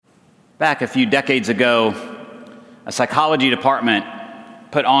Back a few decades ago, a psychology department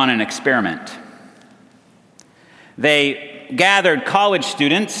put on an experiment. They gathered college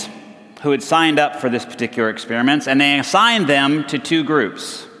students who had signed up for this particular experiment, and they assigned them to two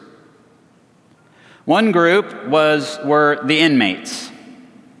groups. One group were the inmates.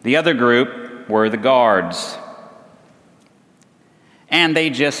 The other group were the guards. And they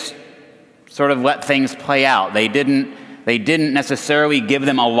just sort of let things play out. They didn't necessarily give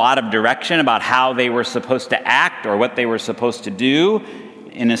them a lot of direction about how they were supposed to act or what they were supposed to do,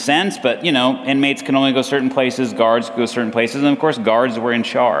 in a sense. But, inmates can only go certain places, guards go certain places, and of course, guards were in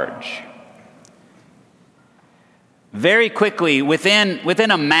charge. Very quickly,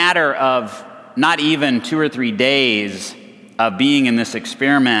 within a matter of not even 2 or 3 days of being in this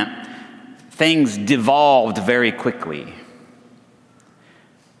experiment, things devolved very quickly.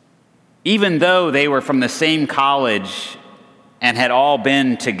 Even though they were from the same college and had all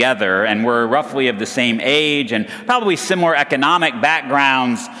been together and were roughly of the same age and probably similar economic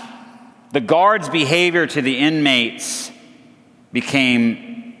backgrounds, the guards' behavior to the inmates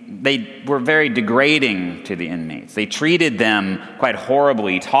they were very degrading to the inmates. They treated them quite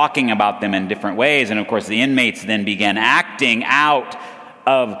horribly, talking about them in different ways. And of course, the inmates then began acting out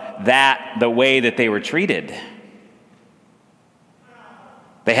of the way that they were treated.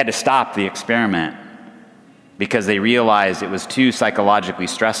 They had to stop the experiment because they realized it was too psychologically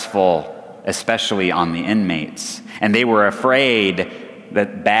stressful, especially on the inmates. And they were afraid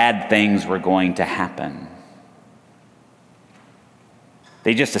that bad things were going to happen.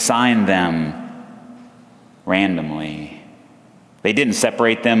 They just assigned them randomly. They didn't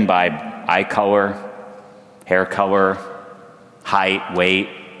separate them by eye color, hair color, height, weight,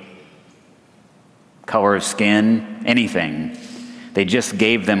 color of skin, anything. They just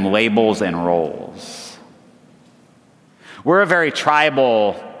gave them labels and roles. We're a very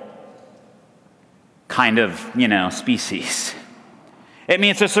tribal kind of, species. I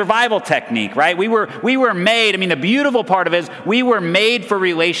mean, it's a survival technique, right? We were made, the beautiful part of it is we were made for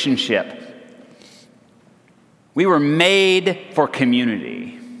relationship. We were made for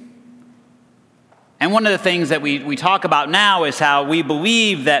community. And one of the things that we talk about now is how we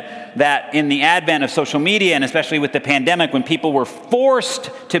believe that in the advent of social media, and especially with the pandemic, when people were forced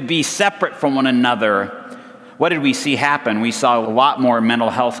to be separate from one another, what did we see happen? We saw a lot more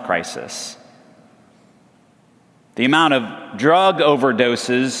mental health crisis. The amount of drug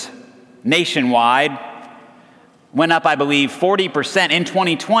overdoses nationwide went up, I believe, 40% in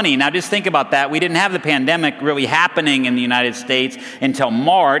 2020. Now, just think about that. We didn't have the pandemic really happening in the United States until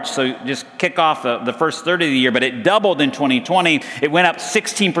March, so just kick off the first third of the year, but it doubled in 2020. It went up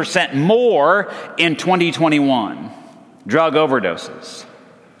 16% more in 2021. Drug overdoses.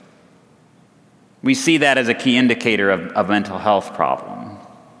 We see that as a key indicator of mental health problem.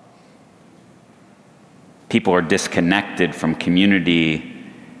 People are disconnected from community,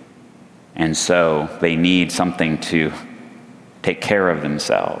 and so they need something to take care of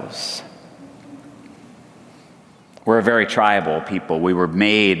themselves. We're a very tribal people. We were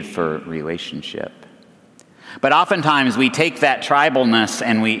made for relationship. But oftentimes we take that tribalness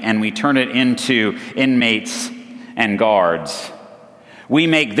and we turn it into inmates and guards. We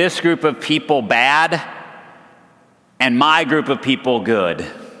make this group of people bad and my group of people good.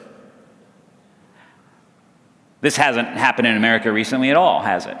 This hasn't happened in America recently at all,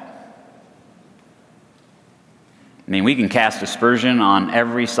 has it? We can cast aspersion on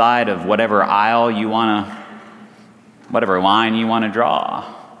every side of whatever aisle you want to, whatever line you want to draw.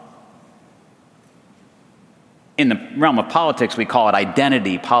 In the realm of politics, we call it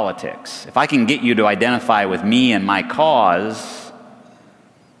identity politics. If I can get you to identify with me and my cause,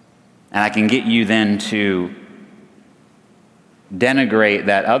 and I can get you then to denigrate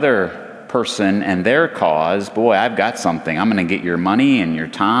that other person and their cause, boy, I've got something. I'm going to get your money and your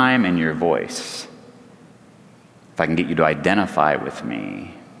time and your voice. If I can get you to identify with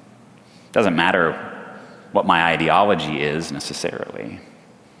me. Doesn't matter what my ideology is necessarily.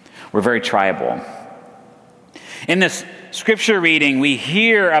 We're very tribal. In this scripture reading, we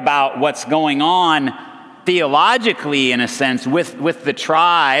hear about what's going on theologically, in a sense, with the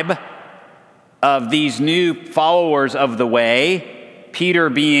tribe of these new followers of the way. Peter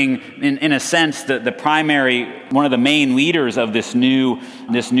being, in a sense, the primary, one of the main leaders of this new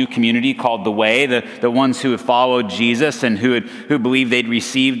community called the Way, the ones who had followed Jesus and who believed they'd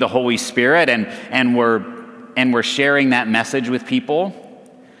received the Holy Spirit and were sharing that message with people.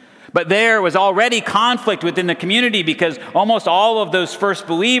 But there was already conflict within the community because almost all of those first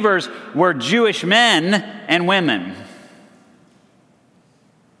believers were Jewish men and women.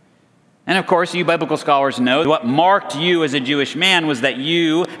 And of course, you biblical scholars know what marked you as a Jewish man was that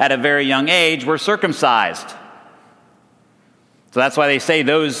you, at a very young age, were circumcised. So that's why they say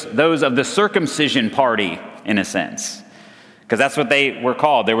those of the circumcision party, in a sense. Because that's what they were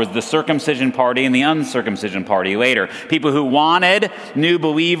called. There was the circumcision party and the uncircumcision party later. People who wanted new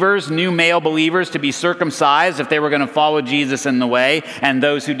believers, new male believers to be circumcised if they were going to follow Jesus in the way, and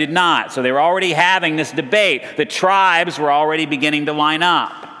those who did not. So they were already having this debate. The tribes were already beginning to line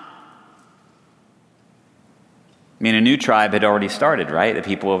up. I mean, a new tribe had already started, right? The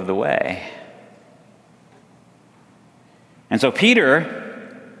people of the way. And so Peter's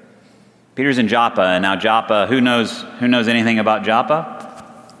in Joppa, and now Joppa, who knows anything about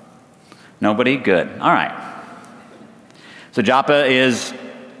Joppa? Nobody? Good. All right. So Joppa is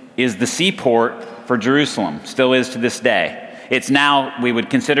the seaport for Jerusalem, still is to this day. It's now, we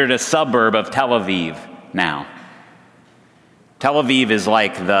would consider it a suburb of Tel Aviv now. Tel Aviv is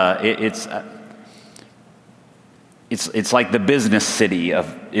like it's like the business city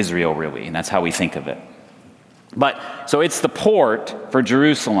of Israel, really, and that's how we think of it. But, so it's the port for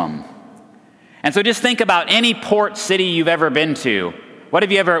Jerusalem. And so just think about any port city you've ever been to. What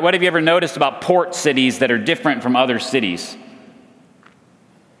have you ever noticed about port cities that are different from other cities?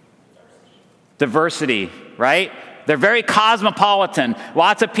 Diversity, right? They're very cosmopolitan.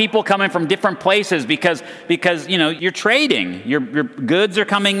 Lots of people coming from different places because you're trading. Your goods are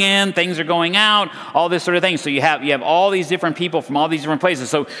coming in, things are going out, all this sort of thing. So you have all these different people from all these different places.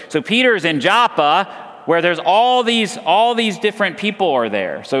 So Peter's in Joppa, where there's all these different people are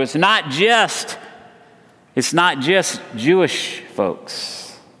there. So it's not just Jewish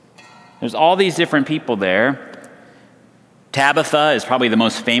folks. There's all these different people there. Tabitha is probably the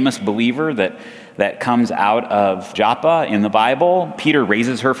most famous believer that comes out of Joppa in the Bible. Peter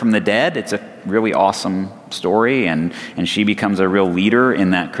raises her from the dead. It's a really awesome story, and she becomes a real leader in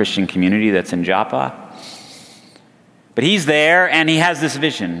that Christian community that's in Joppa. But he's there, and he has this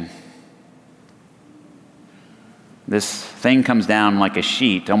vision. This thing comes down like a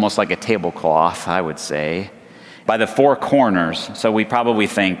sheet, almost like a tablecloth, I would say, by the four corners. So we probably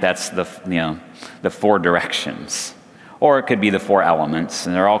think that's the four directions. Or it could be the four elements,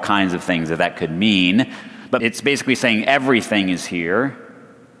 and there are all kinds of things that could mean. But it's basically saying everything is here.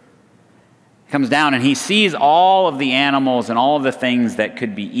 He comes down and he sees all of the animals and all of the things that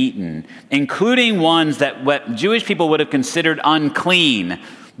could be eaten, including ones that what Jewish people would have considered unclean.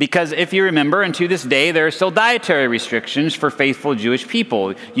 Because if you remember, and to this day, there are still dietary restrictions for faithful Jewish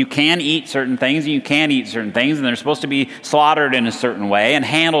people. You can eat certain things, and you can't eat certain things, and they're supposed to be slaughtered in a certain way and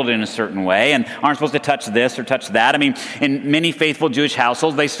handled in a certain way, and aren't supposed to touch this or touch that. I mean, in many faithful Jewish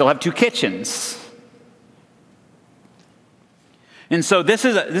households, they still have two kitchens. And so this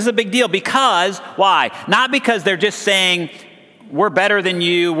is a big deal because, why? Not because they're just saying, we're better than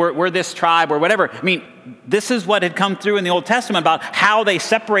you, we're this tribe, or whatever. I mean, this is what had come through in the Old Testament about how they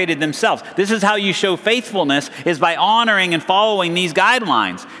separated themselves. This is how you show faithfulness, is by honoring and following these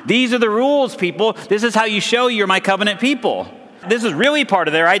guidelines. These are the rules, people. This is how you show you're my covenant people. This is really part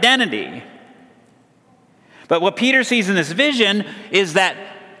of their identity. But what Peter sees in this vision is that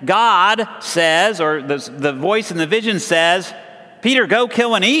God says, or the voice in the vision says, Peter, go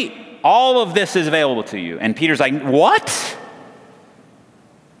kill and eat. All of this is available to you. And Peter's like, what?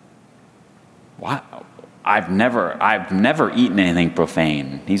 What? I've never eaten anything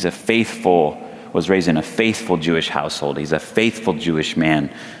profane. Was raised in a faithful Jewish household. He's a faithful Jewish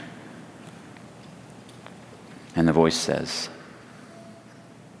man. And the voice says,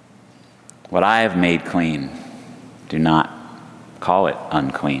 what I have made clean, do not call it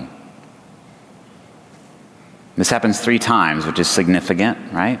unclean. This happens 3 times, which is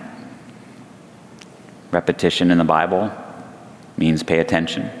significant, right? Repetition in the Bible means pay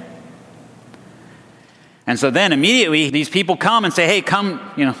attention. And so then immediately these people come and say, hey, come,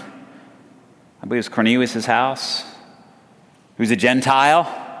 I believe it's Cornelius' house, who's a Gentile.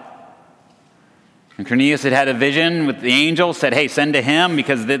 And Cornelius had a vision with the angel, said, hey, send to him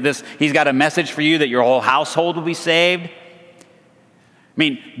because he's got a message for you that your whole household will be saved. I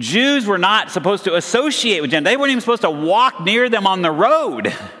mean, Jews were not supposed to associate with Gentiles. They weren't even supposed to walk near them on the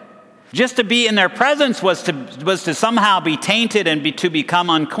road. Just to be in their presence was to somehow be tainted and to become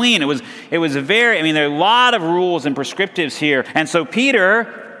unclean. It was there are a lot of rules and prescriptives here. And so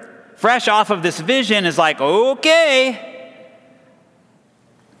Peter, fresh off of this vision, is like, okay.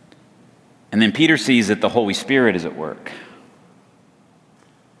 And then Peter sees that the Holy Spirit is at work.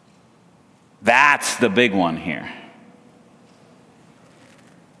 That's the big one here.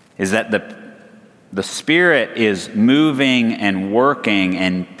 Is that The Spirit is moving and working,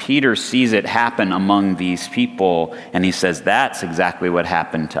 and Peter sees it happen among these people, and he says, that's exactly what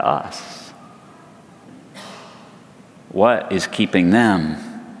happened to us. What is keeping them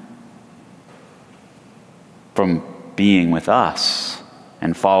from being with us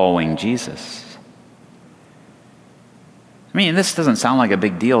and following Jesus? I mean, this doesn't sound like a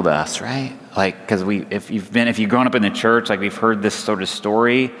big deal to us, right? Like, because if you've grown up in the church, like we've heard this sort of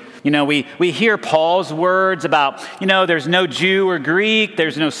story. We hear Paul's words about, there's no Jew or Greek,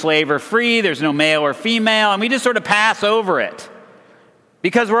 there's no slave or free, there's no male or female, and we just sort of pass over it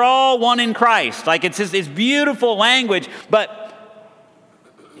because we're all one in Christ. Like, it's beautiful language, but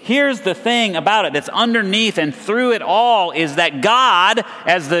here's the thing about it that's underneath and through it all is that God,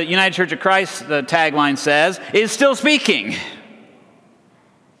 as the United Church of Christ, the tagline says, is still speaking.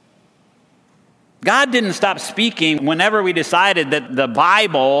 God didn't stop speaking whenever we decided that the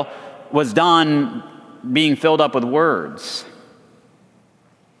Bible was done being filled up with words.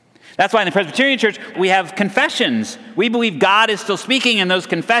 That's why in the Presbyterian Church we have confessions. We believe God is still speaking, and those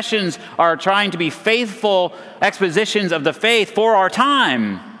confessions are trying to be faithful expositions of the faith for our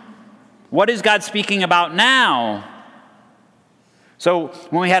time. What is God speaking about now? So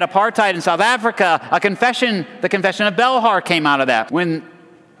when we had apartheid in South Africa, the confession of Belhar came out of that.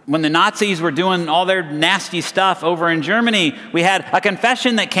 When the Nazis were doing all their nasty stuff over in Germany, we had a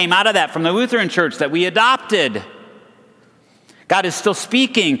confession that came out of that from the Lutheran Church that we adopted. God is still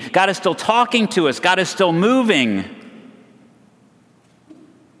speaking. God is still talking to us. God is still moving.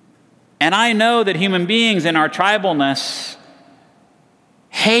 And I know that human beings in our tribalness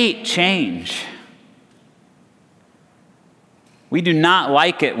hate change. We do not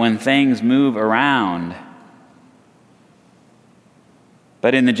like it when things move around.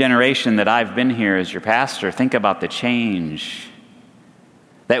 But in the generation that I've been here as your pastor, think about the change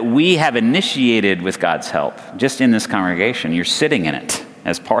that we have initiated with God's help. Just in this congregation, you're sitting in it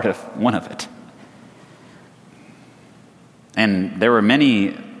as part of one of it. And there were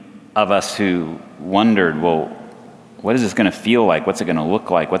many of us who wondered, well, what is this going to feel like? What's it going to look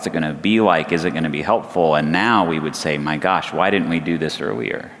like? What's it going to be like? Is it going to be helpful? And now we would say, my gosh, why didn't we do this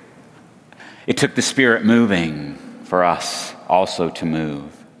earlier? It took the Spirit moving for us also to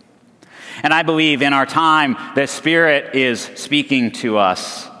move. And I believe in our time, the Spirit is speaking to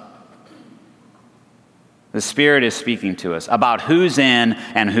us. The Spirit is speaking to us about who's in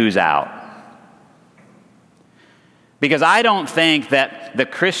and who's out. Because I don't think that the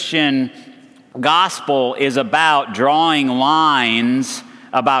Christian gospel is about drawing lines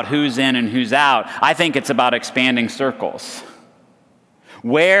about who's in and who's out. I think it's about expanding circles.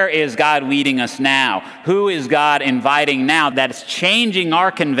 Where is God leading us now? Who is God inviting now? That's changing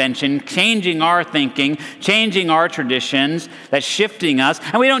our convention, changing our thinking, changing our traditions, that's shifting us.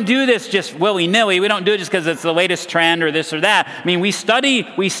 And we don't do this just willy-nilly. We don't do it just because it's the latest trend or this or that. I mean, we study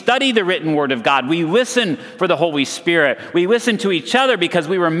the written word of God. We listen for the Holy Spirit. We listen to each other because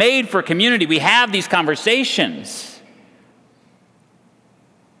we were made for community. We have these conversations.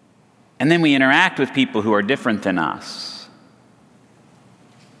 And then we interact with people who are different than us.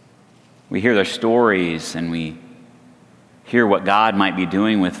 We hear their stories and we hear what God might be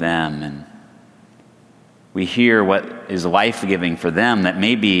doing with them, and we hear what is life-giving for them that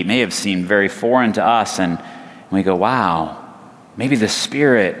may have seemed very foreign to us, and we go, wow, maybe the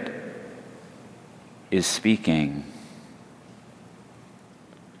Spirit is speaking.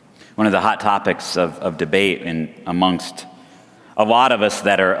 One of the hot topics of debate amongst a lot of us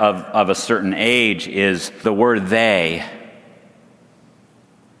that are of a certain age is the word they.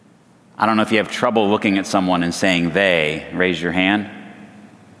 I don't know if you have trouble looking at someone and saying they. Raise your hand.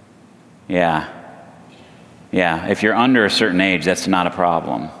 Yeah. If you're under a certain age, that's not a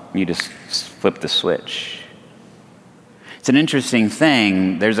problem. You just flip the switch. It's an interesting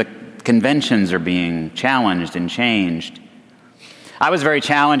thing. Conventions are being challenged and changed. I was very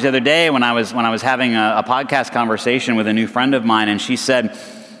challenged the other day when I was having a podcast conversation with a new friend of mine, and she said,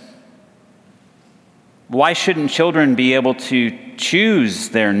 why shouldn't children be able to choose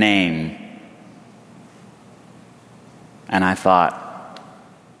their name? And I thought,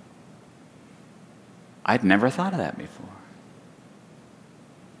 I'd never thought of that before.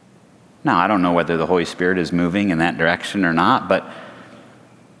 Now, I don't know whether the Holy Spirit is moving in that direction or not,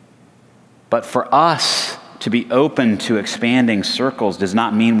 but for us to be open to expanding circles does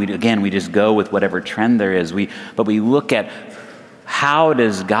not mean we just go with whatever trend there is. But we look at, how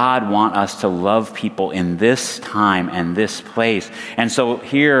does God want us to love people in this time and this place? And so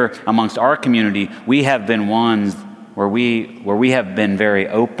here amongst our community, we have been ones where we have been very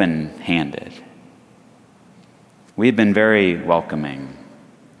open-handed. We've been very welcoming.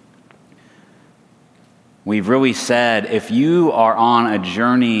 We've really said, if you are on a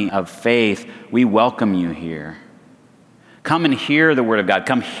journey of faith, we welcome you here. Come and hear the Word of God.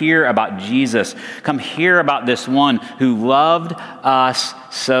 Come hear about Jesus. Come hear about this one who loved us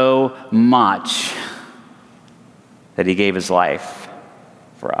so much that he gave his life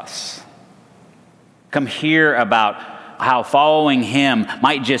for us. Come hear about how following him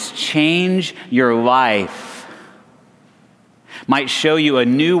might just change your life, might show you a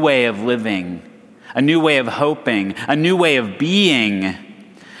new way of living, a new way of hoping, a new way of being.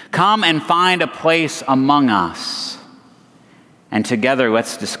 Come and find a place among us. And together,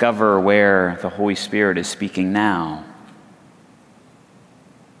 let's discover where the Holy Spirit is speaking now.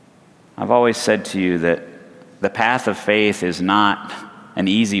 I've always said to you that the path of faith is not an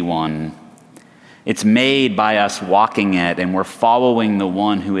easy one. It's made by us walking it, and we're following the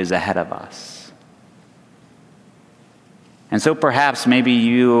one who is ahead of us. And so perhaps maybe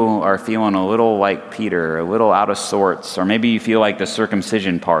you are feeling a little like Peter, a little out of sorts, or maybe you feel like the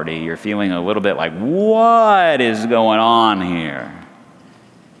circumcision party. You're feeling a little bit like, what is going on here?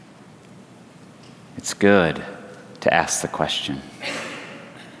 It's good to ask the question.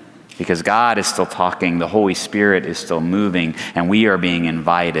 Because God is still talking, the Holy Spirit is still moving, and we are being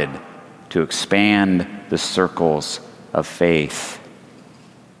invited to expand the circles of faith.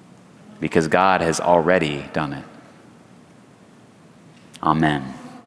 Because God has already done it. Amen.